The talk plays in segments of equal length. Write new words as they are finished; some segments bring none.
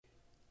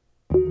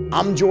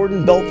I'm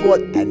Jordan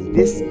Belfort, and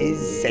this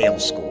is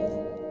Sales School.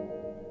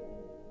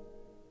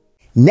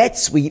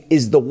 NetSuite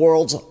is the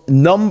world's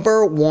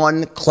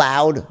 #1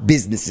 cloud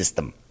business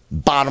system.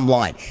 Bottom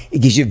line, it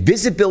gives you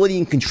visibility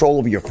and control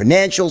over your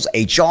financials,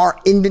 HR,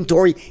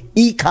 inventory,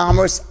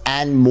 e-commerce,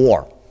 and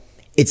more.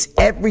 It's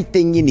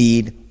everything you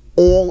need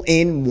all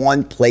in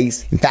one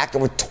place. In fact,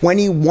 over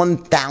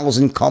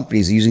 21,000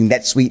 companies are using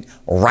NetSuite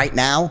right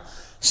now,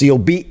 so you'll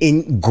be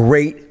in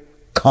great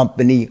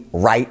company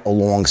right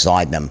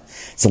alongside them.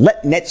 So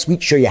let NetSuite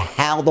show you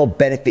how they'll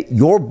benefit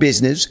your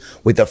business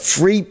with a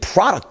free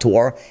product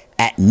tour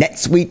at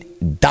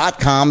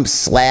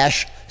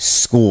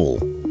netsuite.com/school.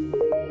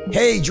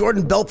 Hey,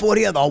 Jordan Belfort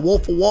here, the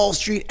Wolf of Wall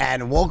Street,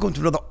 and welcome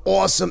to another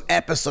awesome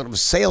episode of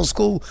Sales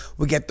School.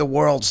 We get the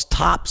world's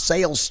top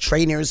sales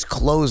trainers,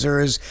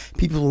 closers,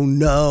 people who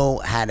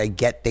know how to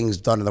get things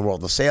done in the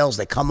world of sales.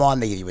 They come on,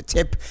 they give you a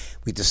tip,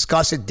 we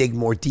discuss it, dig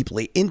more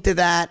deeply into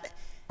that,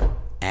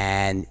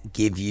 and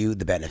give you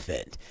the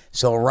benefit.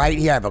 So right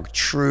here, I have a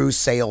true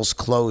sales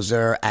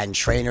closer and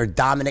trainer,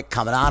 Dominic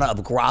Caminata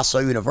of Grasso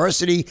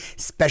University,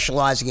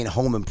 specializing in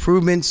home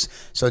improvements.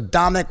 So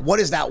Dominic, what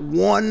is that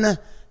one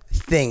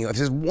thing, if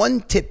there's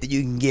one tip that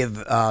you can give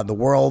the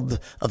world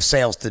of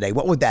sales today,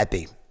 what would that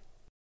be?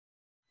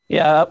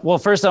 Yeah, well,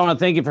 first I want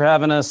to thank you for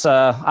having us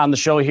on the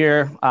show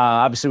here.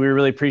 Obviously, we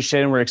really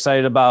appreciate it. We're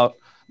excited about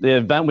the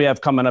event we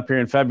have coming up here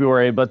in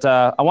February, but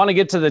I want to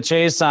get to the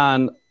chase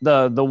on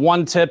the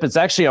one tip. It's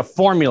actually a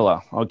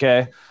formula,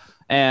 okay?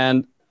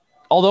 And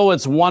although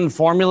it's one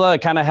formula,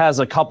 it kind of has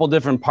a couple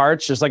different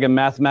parts, just like a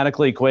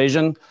mathematical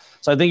equation.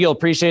 So I think you'll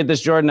appreciate this,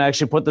 Jordan. I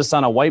actually put this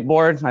on a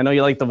whiteboard. I know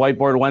you like the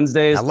whiteboard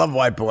Wednesdays. I love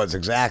whiteboards,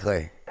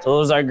 exactly. So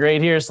those are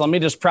great here. So let me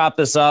just prop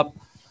this up.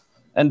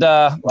 And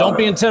don't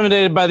be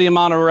intimidated by the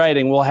amount of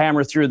writing. We'll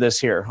hammer through this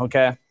here,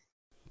 okay?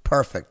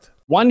 Perfect.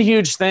 One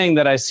huge thing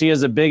that I see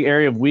as a big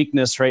area of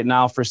weakness right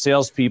now for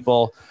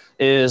salespeople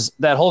is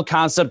that whole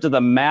concept of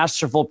the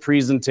masterful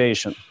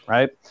presentation,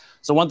 right?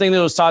 So one thing that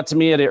was taught to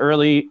me at an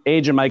early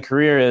age in my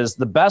career is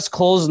the best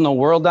close in the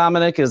world,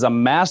 Dominic, is a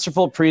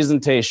masterful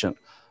presentation.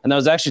 And that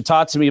was actually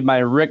taught to me by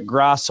Rick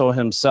Grasso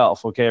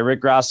himself. Okay, Rick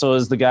Grasso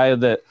is the guy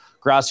that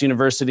Grasso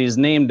University is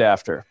named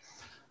after.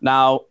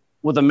 Now,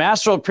 with a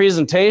masterful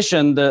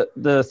presentation,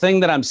 the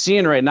thing that I'm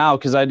seeing right now,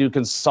 because I do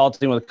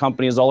consulting with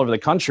companies all over the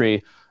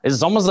country, is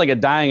it's almost like a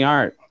dying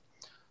art.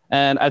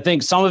 And I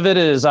think some of it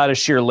is out of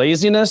sheer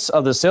laziness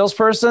of the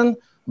salesperson,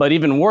 but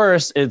even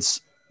worse,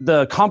 it's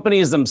the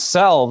companies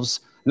themselves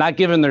not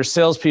giving their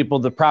salespeople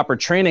the proper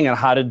training on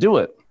how to do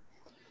it.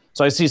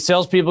 So I see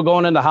salespeople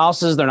going into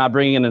houses. They're not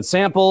bringing in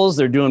samples.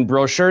 They're doing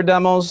brochure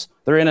demos.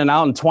 They're in and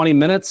out in 20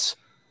 minutes.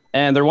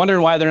 And they're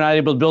wondering why they're not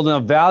able to build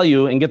enough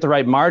value and get the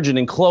right margin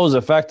and close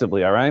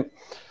effectively, all right?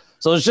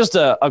 So it's just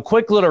a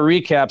quick little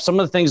recap, some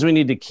of the things we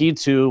need to key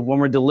to when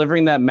we're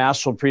delivering that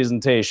masterful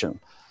presentation.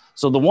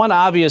 So the one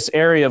obvious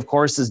area, of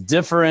course, is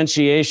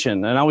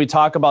differentiation. And now we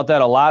talk about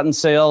that a lot in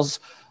sales.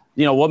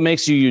 You know, what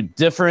makes you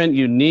different,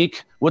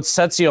 unique, what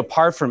sets you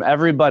apart from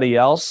everybody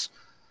else.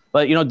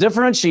 But, you know,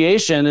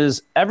 differentiation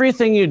is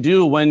everything you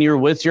do when you're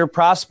with your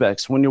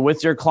prospects, when you're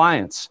with your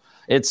clients.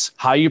 It's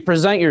how you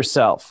present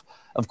yourself.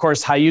 Of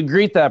course, how you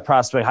greet that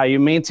prospect, how you're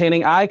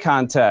maintaining eye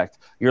contact,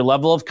 your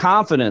level of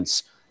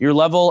confidence, your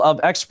level of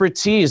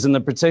expertise in the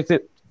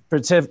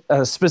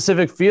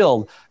specific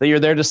field that you're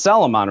there to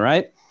sell them on,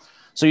 right?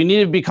 So you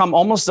need to become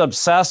almost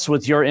obsessed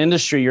with your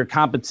industry, your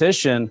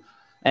competition,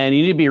 and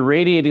you need to be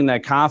radiating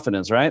that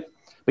confidence, right?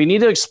 But you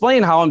need to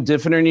explain how I'm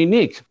different and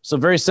unique. So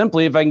very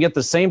simply, if I can get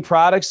the same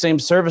product, same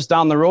service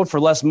down the road for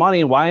less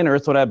money, why on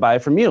earth would I buy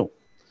from you?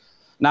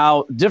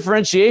 Now,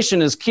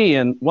 differentiation is key.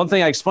 And one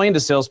thing I explain to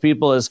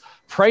salespeople is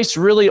price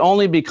really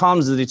only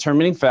becomes the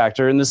determining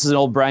factor. And this is an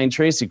old Brian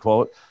Tracy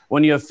quote,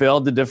 when you have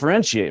failed to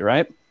differentiate,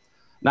 right?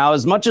 Now,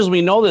 as much as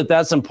we know that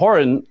that's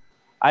important,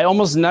 I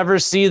almost never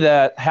see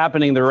that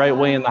happening the right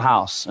way in the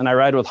house. And I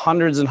ride with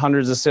hundreds and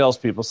hundreds of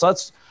salespeople. So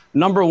that's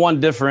number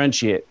one,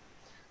 differentiate.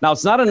 Now,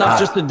 it's not enough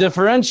just to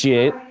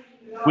differentiate.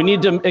 We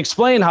need to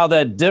explain how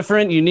that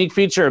different, unique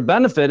feature or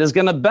benefit is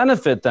going to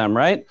benefit them,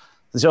 right?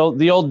 So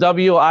the old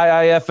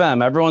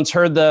WIIFM, everyone's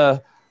heard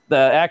the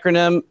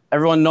acronym,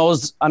 everyone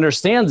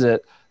understands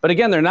it. But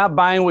again, they're not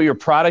buying what your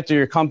product or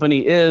your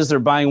company is, they're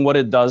buying what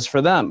it does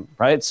for them,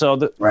 right? So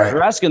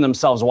they're asking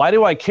themselves, why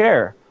do I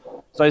care?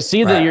 So I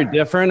see that you're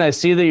different, I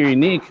see that you're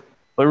unique,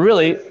 but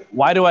really,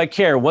 why do I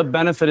care? What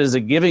benefit is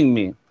it giving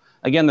me?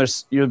 Again,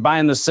 you're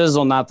buying the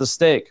sizzle, not the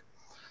steak.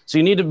 So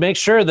you need to make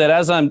sure that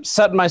as I'm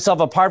setting myself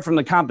apart from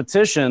the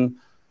competition,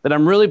 that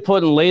I'm really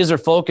putting laser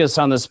focus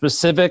on the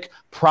specific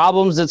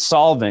problems it's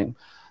solving,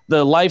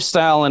 the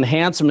lifestyle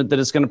enhancement that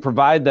it's going to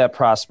provide that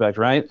prospect,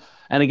 right?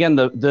 And again,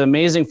 the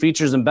amazing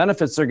features and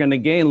benefits they're going to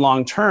gain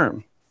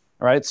long-term,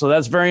 right? So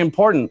that's very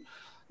important.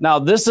 Now,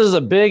 this is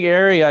a big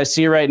area I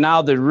see right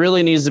now that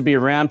really needs to be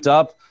ramped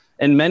up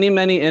in many,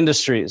 many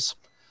industries.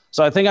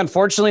 So I think,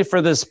 unfortunately,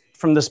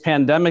 from this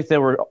pandemic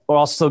that we're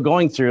all still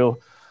going through,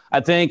 I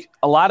think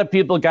a lot of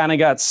people kind of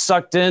got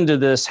sucked into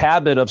this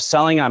habit of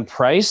selling on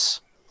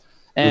price.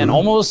 and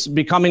almost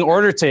becoming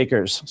order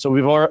takers. So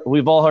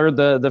we've all heard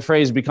the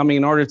phrase becoming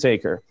an order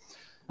taker.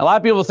 A lot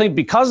of people think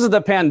because of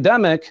the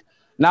pandemic,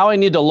 now I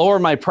need to lower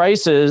my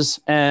prices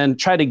and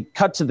try to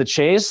cut to the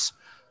chase,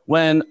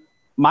 when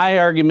my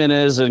argument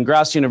is, in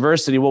Gross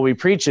University, what we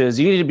preach is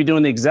you need to be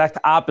doing the exact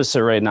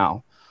opposite right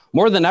now.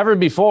 More than ever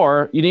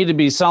before, you need to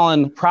be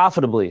selling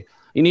profitably.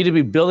 You need to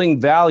be building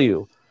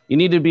value. You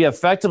need to be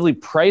effectively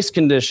price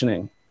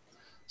conditioning.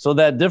 So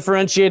that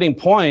differentiating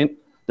point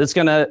that's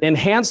going to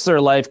enhance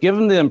their life, give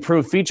them the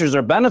improved features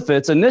or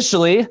benefits,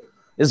 initially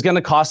is going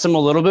to cost them a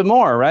little bit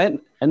more, right?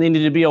 And they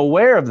need to be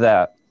aware of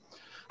that.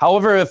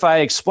 However, if I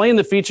explain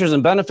the features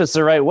and benefits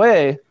the right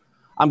way,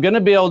 I'm going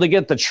to be able to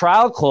get the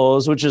trial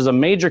close, which is a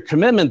major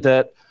commitment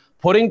that,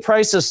 putting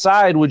price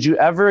aside, would you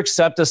ever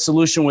accept a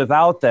solution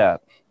without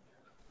that?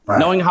 Right.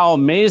 Knowing how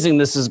amazing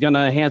this is going to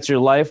enhance your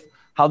life,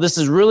 how this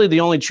is really the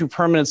only true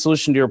permanent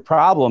solution to your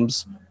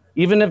problems,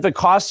 even if it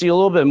costs you a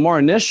little bit more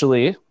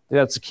initially,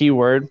 that's a key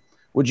word,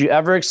 would you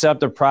ever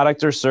accept a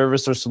product or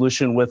service or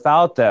solution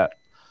without that?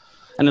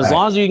 And as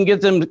long as you can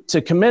get them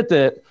to commit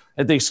that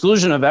at the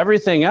exclusion of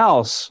everything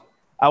else,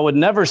 I would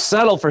never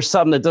settle for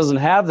something that doesn't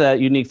have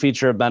that unique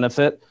feature or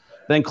benefit.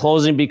 Then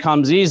closing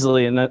becomes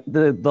easily. And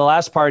the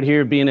last part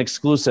here being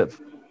exclusive.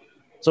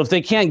 So if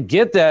they can't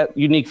get that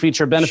unique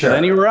feature or benefit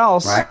anywhere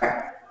else,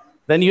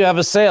 then you have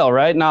a sale,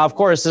 right? Now, of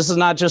course, this is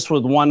not just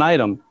with one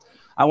item.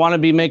 I want to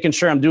be making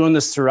sure I'm doing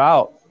this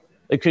throughout.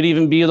 It could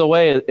even be the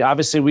way,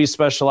 obviously we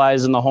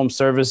specialize in the home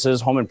services,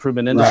 home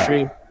improvement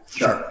industry. Right.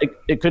 Sure.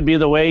 It could be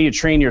the way you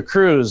train your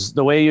crews,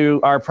 the way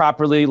you are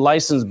properly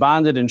licensed,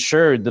 bonded,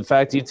 insured, the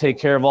fact that you take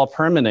care of all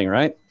permitting,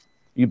 right?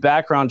 You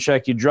background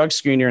check, you drug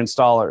screen your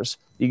installers,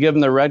 you give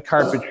them the red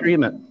carpet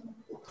treatment.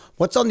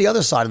 What's on the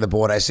other side of the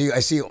board? I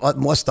see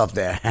more stuff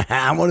there.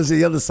 I want to see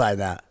the other side of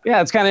that.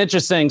 Yeah, it's kind of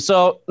interesting.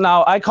 So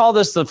now I call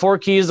this the 4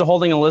 keys to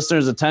holding a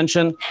listener's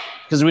attention,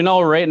 because we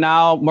know right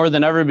now more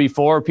than ever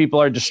before,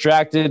 people are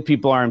distracted,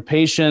 people are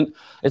impatient.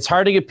 It's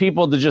hard to get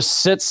people to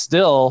just sit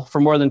still for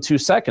more than 2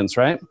 seconds,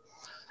 right?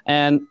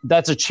 And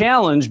that's a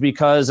challenge,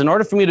 because in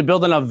order for me to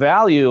build enough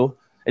value,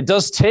 it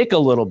does take a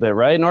little bit,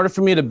 right? In order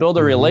for me to build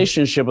a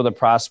relationship with a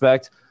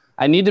prospect,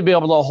 I need to be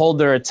able to hold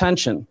their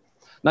attention.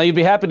 Now, you'd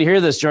be happy to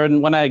hear this,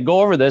 Jordan. When I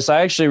go over this,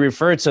 I actually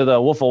refer to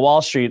the Wolf of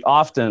Wall Street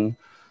often,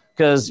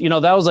 because, you know,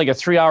 that was like a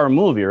 3-hour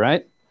movie,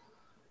 right?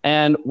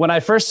 And when I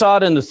first saw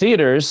it in the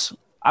theaters,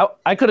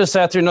 I could have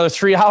sat through another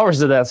 3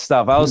 hours of that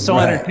stuff. I was so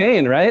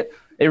entertained, right?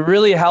 It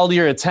really held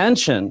your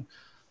attention.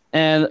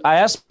 And I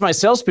asked my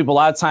salespeople a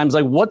lot of times,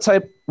 like,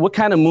 what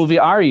kind of movie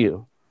are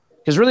you?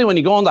 Because really, when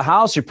you go in the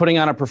house, you're putting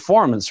on a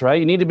performance, right?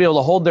 You need to be able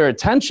to hold their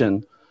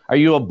attention. Are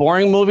you a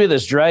boring movie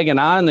that's dragging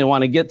on? They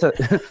want to get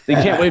to, they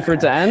can't wait for it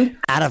to end?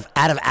 Out of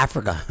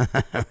Africa.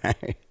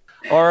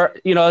 Or,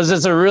 you know, is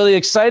this a really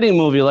exciting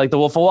movie like The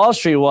Wolf of Wall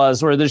Street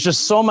was, where there's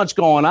just so much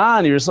going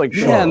on? You're just like,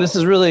 man, this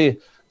is really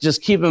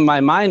just keeping my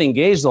mind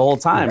engaged the whole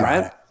time,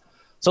 right?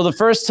 So the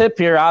first tip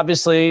here,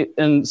 obviously,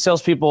 and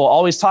salespeople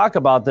always talk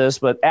about this,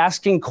 but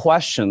asking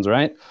questions,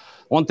 right?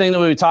 One thing that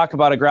we talk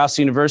about at Gross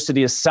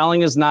University is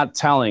selling is not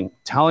telling.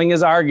 Telling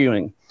is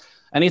arguing.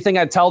 Anything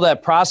I tell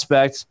that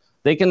prospect,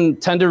 they can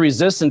tend to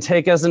resist and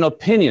take as an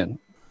opinion.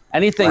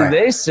 Anything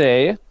they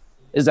say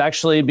is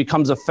actually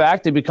becomes a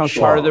fact. It becomes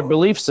part of their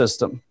belief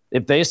system.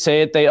 If they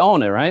say it, they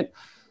own it, right?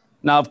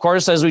 Now, of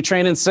course, as we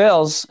train in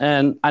sales,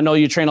 and I know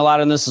you train a lot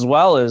in this as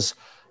well, is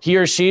he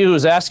or she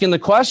who's asking the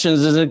questions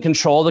is in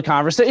control of the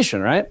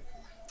conversation, right?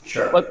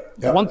 Sure. But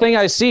one thing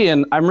I see,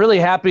 and I'm really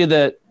happy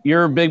that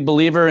you're a big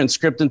believer in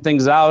scripting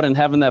things out and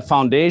having that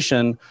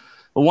foundation.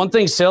 But one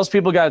thing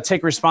salespeople got to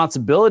take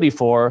responsibility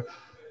for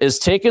is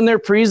taking their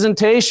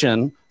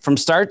presentation from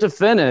start to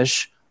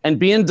finish and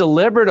being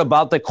deliberate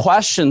about the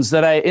questions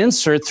that I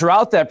insert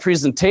throughout that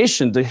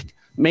presentation to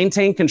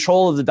maintain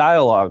control of the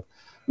dialogue.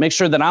 Make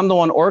sure that I'm the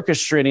one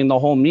orchestrating the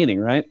whole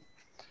meeting, right?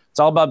 It's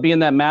all about being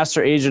that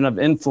master agent of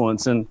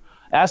influence, and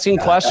asking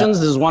questions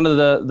is one of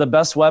the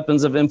best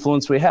weapons of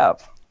influence we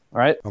have. All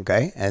right.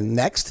 Okay. And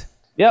next?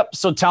 Yep.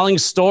 So telling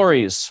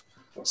stories.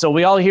 So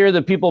we all hear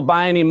that people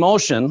buy an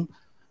emotion,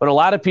 but a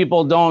lot of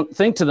people don't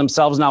think to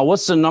themselves, now,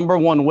 what's the number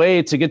one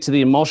way to get to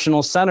the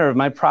emotional center of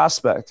my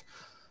prospect?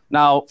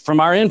 Now, from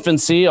our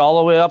infancy all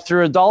the way up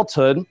through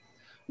adulthood,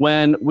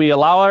 when we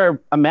allow our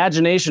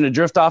imagination to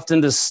drift off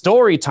into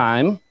story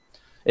time,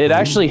 it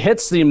actually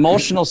hits the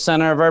emotional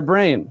center of our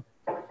brain.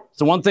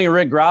 So one thing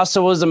Rick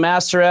Grasso was a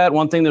master at,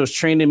 one thing that was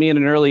trained in me at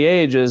an early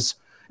age is,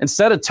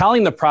 instead of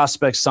telling the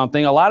prospect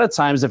something, a lot of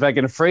times if I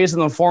can phrase it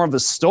in the form of a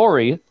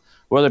story,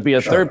 whether it be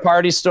a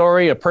third-party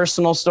story, a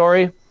personal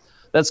story,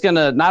 that's going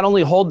to not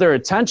only hold their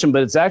attention,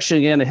 but it's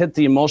actually going to hit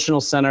the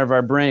emotional center of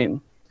our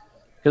brain.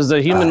 Because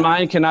the human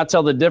mind cannot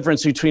tell the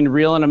difference between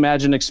real and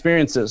imagined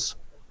experiences.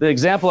 The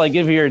example I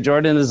give here,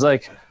 Jordan, is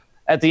like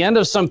at the end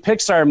of some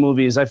Pixar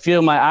movies, I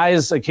feel my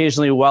eyes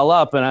occasionally well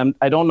up, and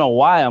I don't know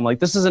why. I'm like,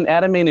 this is an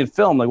animated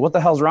film. Like, what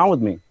the hell's wrong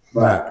with me?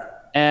 Right.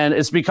 And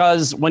it's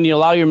because when you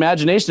allow your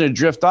imagination to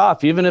drift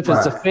off, even if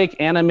it's a fake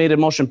animated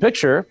motion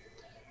picture,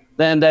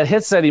 then that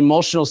hits that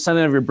emotional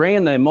center of your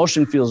brain. The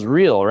emotion feels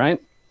real, right?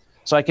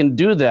 So I can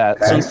do that.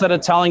 Okay. So instead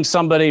of telling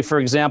somebody, for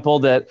example,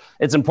 that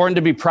it's important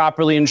to be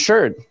properly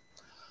insured,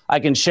 I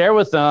can share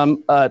with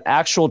them an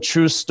actual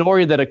true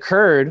story that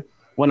occurred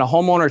when a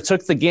homeowner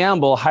took the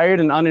gamble, hired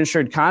an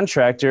uninsured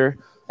contractor,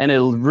 and it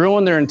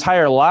ruined their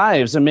entire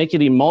lives, and make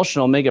it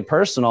emotional, make it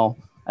personal.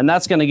 And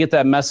that's going to get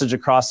that message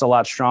across a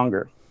lot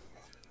stronger.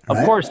 Right.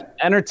 Of course,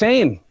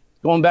 entertain.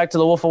 Going back to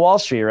the Wolf of Wall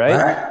Street,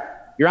 right?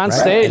 You're on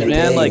stage,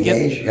 man. Like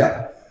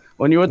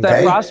when you're with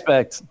that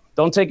prospect,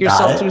 don't take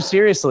yourself too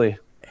seriously.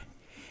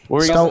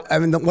 So, I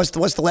mean, what's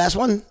the last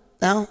one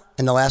now?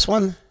 And the last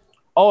one?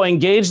 Oh,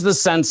 engage the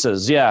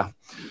senses. Yeah.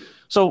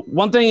 So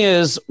one thing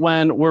is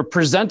when we're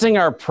presenting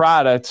our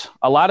product,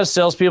 a lot of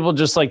salespeople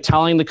just like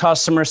telling the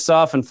customer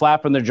stuff and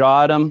flapping their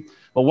jaw at them.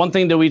 But one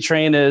thing that we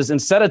train is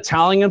instead of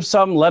telling them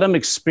something, let them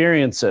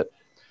experience it.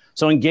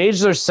 So engage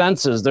their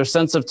senses, their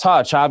sense of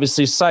touch,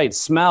 obviously sight,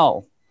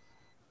 smell,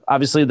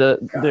 obviously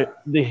the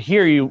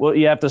hear you, what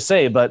you have to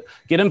say, but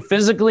get them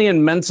physically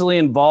and mentally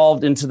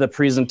involved into the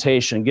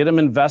presentation, get them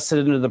invested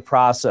into the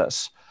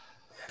process.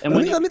 And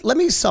let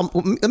me sum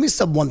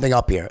one thing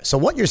up here. So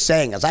what you're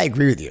saying is, I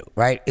agree with you,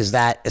 right? Is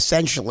that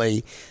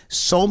essentially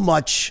so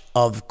much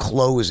of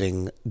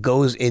closing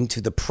goes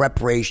into the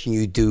preparation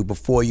you do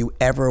before you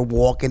ever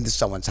walk into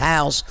someone's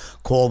house,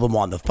 call them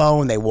on the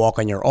phone, they walk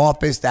in your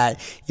office, that,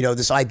 you know,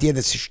 this idea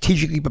that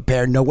strategically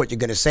prepared, know what you're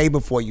going to say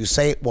before you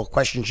say it, what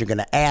questions you're going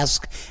to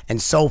ask,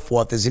 and so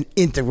forth is an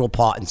integral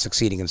part in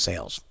succeeding in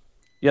sales.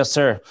 Yes,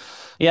 sir.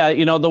 Yeah,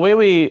 you know, the way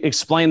we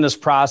explain this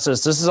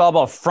process, this is all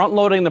about front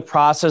loading the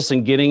process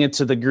and getting it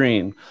to the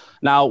green.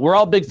 Now, we're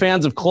all big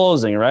fans of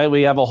closing, right?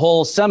 We have a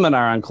whole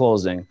seminar on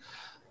closing.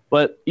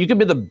 But you could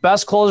be the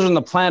best closer on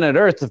the planet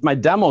Earth. If my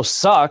demo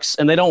sucks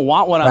and they don't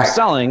want what I'm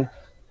selling,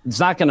 it's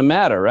not going to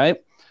matter,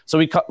 right?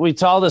 So we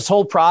tell this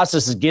whole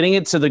process is getting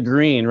it to the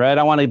green, right?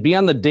 I want to be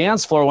on the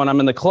dance floor when I'm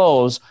in the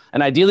close,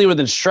 and ideally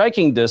within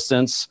striking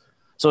distance.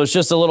 So it's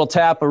just a little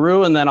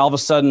tap-a-roo, and then all of a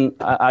sudden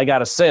I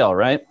got a sale,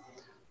 right?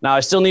 Now, I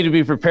still need to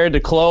be prepared to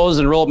close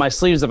and roll up my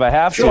sleeves if I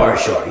have to. Sure,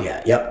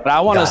 yeah, yep. But I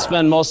want to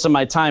spend most of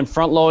my time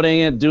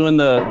front-loading it, doing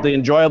the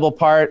enjoyable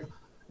part.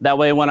 That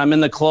way, when I'm in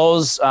the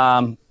close,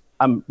 I'm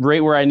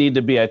right where I need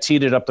to be. I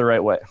teed it up the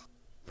right way.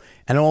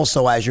 And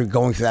also, as you're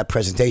going through that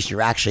presentation,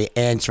 you're actually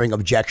answering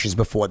objections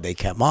before they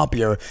come up.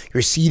 You're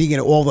seeding in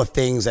all the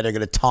things that are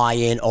going to tie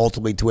in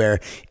ultimately to where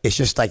it's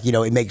just like, you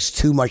know, it makes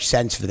too much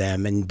sense for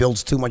them and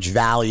builds too much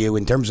value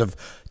in terms of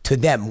to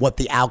them, what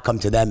the outcome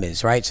to them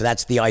is, right? So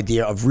that's the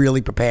idea of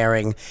really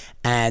preparing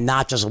and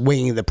not just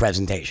winging the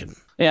presentation.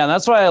 Yeah, and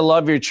that's why I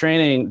love your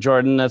training,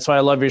 Jordan. That's why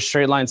I love your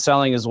straight line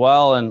selling as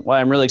well, and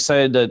why I'm really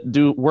excited to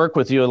do work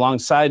with you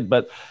alongside.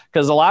 But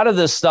because a lot of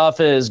this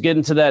stuff is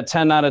getting to that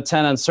 10 out of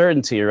 10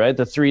 uncertainty, right?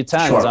 The 3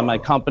 10s on my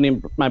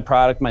company, my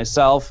product,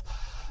 myself,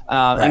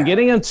 and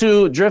getting them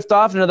to drift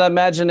off into that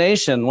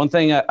imagination. One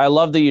thing I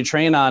love that you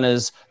train on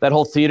is that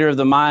whole theater of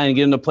the mind,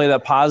 getting to play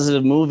that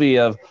positive movie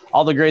of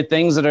all the great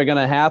things that are going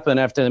to happen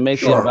after they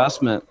make the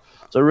investment.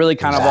 So it really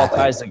kind of all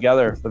ties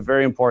together, but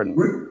very important.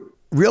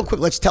 Real quick,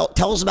 let's tell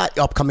us about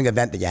the upcoming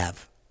event that you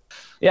have.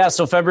 Yeah,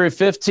 so February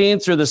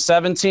 15th through the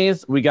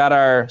 17th, we got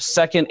our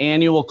second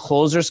annual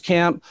Closers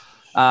Camp.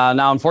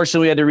 Now,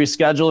 unfortunately, we had to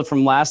reschedule it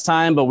from last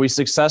time, but we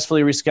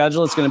successfully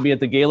rescheduled. It's going to be at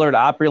the Gaylord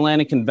Opryland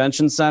and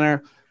Convention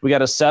Center. We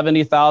got a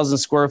 70,000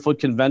 square foot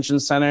convention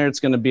center.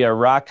 It's going to be a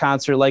rock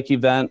concert-like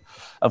event.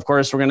 Of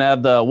course, we're going to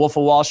have the Wolf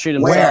of Wall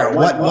Street. Where?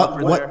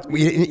 What?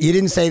 You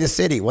didn't say the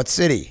city. What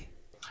city?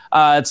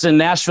 It's in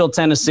Nashville,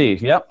 Tennessee.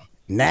 Yep.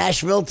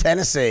 Nashville,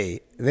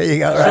 Tennessee. There you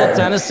go. Nashville,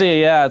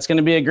 Tennessee. Yeah, it's going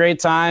to be a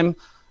great time.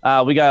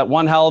 We got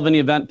one hell of an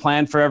event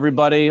planned for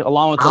everybody,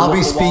 along with the I'll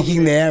be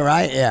speaking there,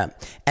 right? Yeah.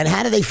 And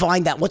how do they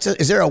find that?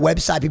 Is there a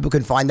website people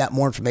can find that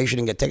more information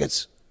and get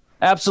tickets?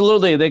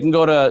 Absolutely. They can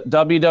go to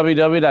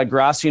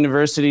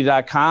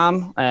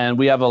www.grossuniversity.com, and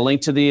we have a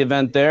link to the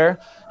event there.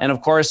 And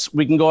of course,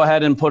 we can go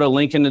ahead and put a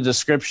link in the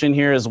description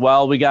here as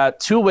well. We got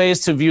 2 ways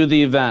to view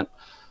the event.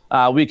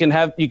 You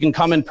can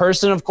come in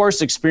person, of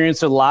course,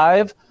 experience it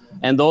live.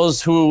 And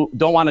those who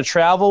don't want to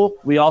travel,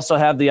 we also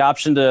have the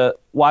option to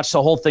watch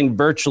the whole thing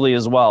virtually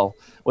as well,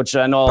 which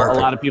I know a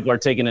lot of people are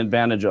taking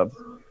advantage of.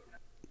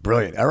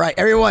 Brilliant. All right,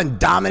 everyone.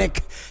 Dominic,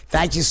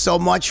 thank you so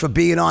much for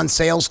being on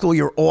Sales School.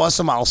 You're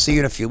awesome. I'll see you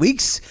in a few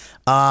weeks.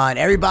 And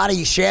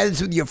everybody, share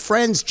this with your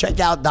friends.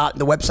 Check out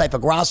the website for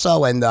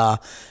Grasso. And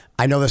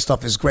I know this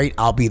stuff is great.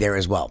 I'll be there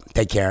as well.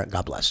 Take care.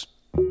 God bless.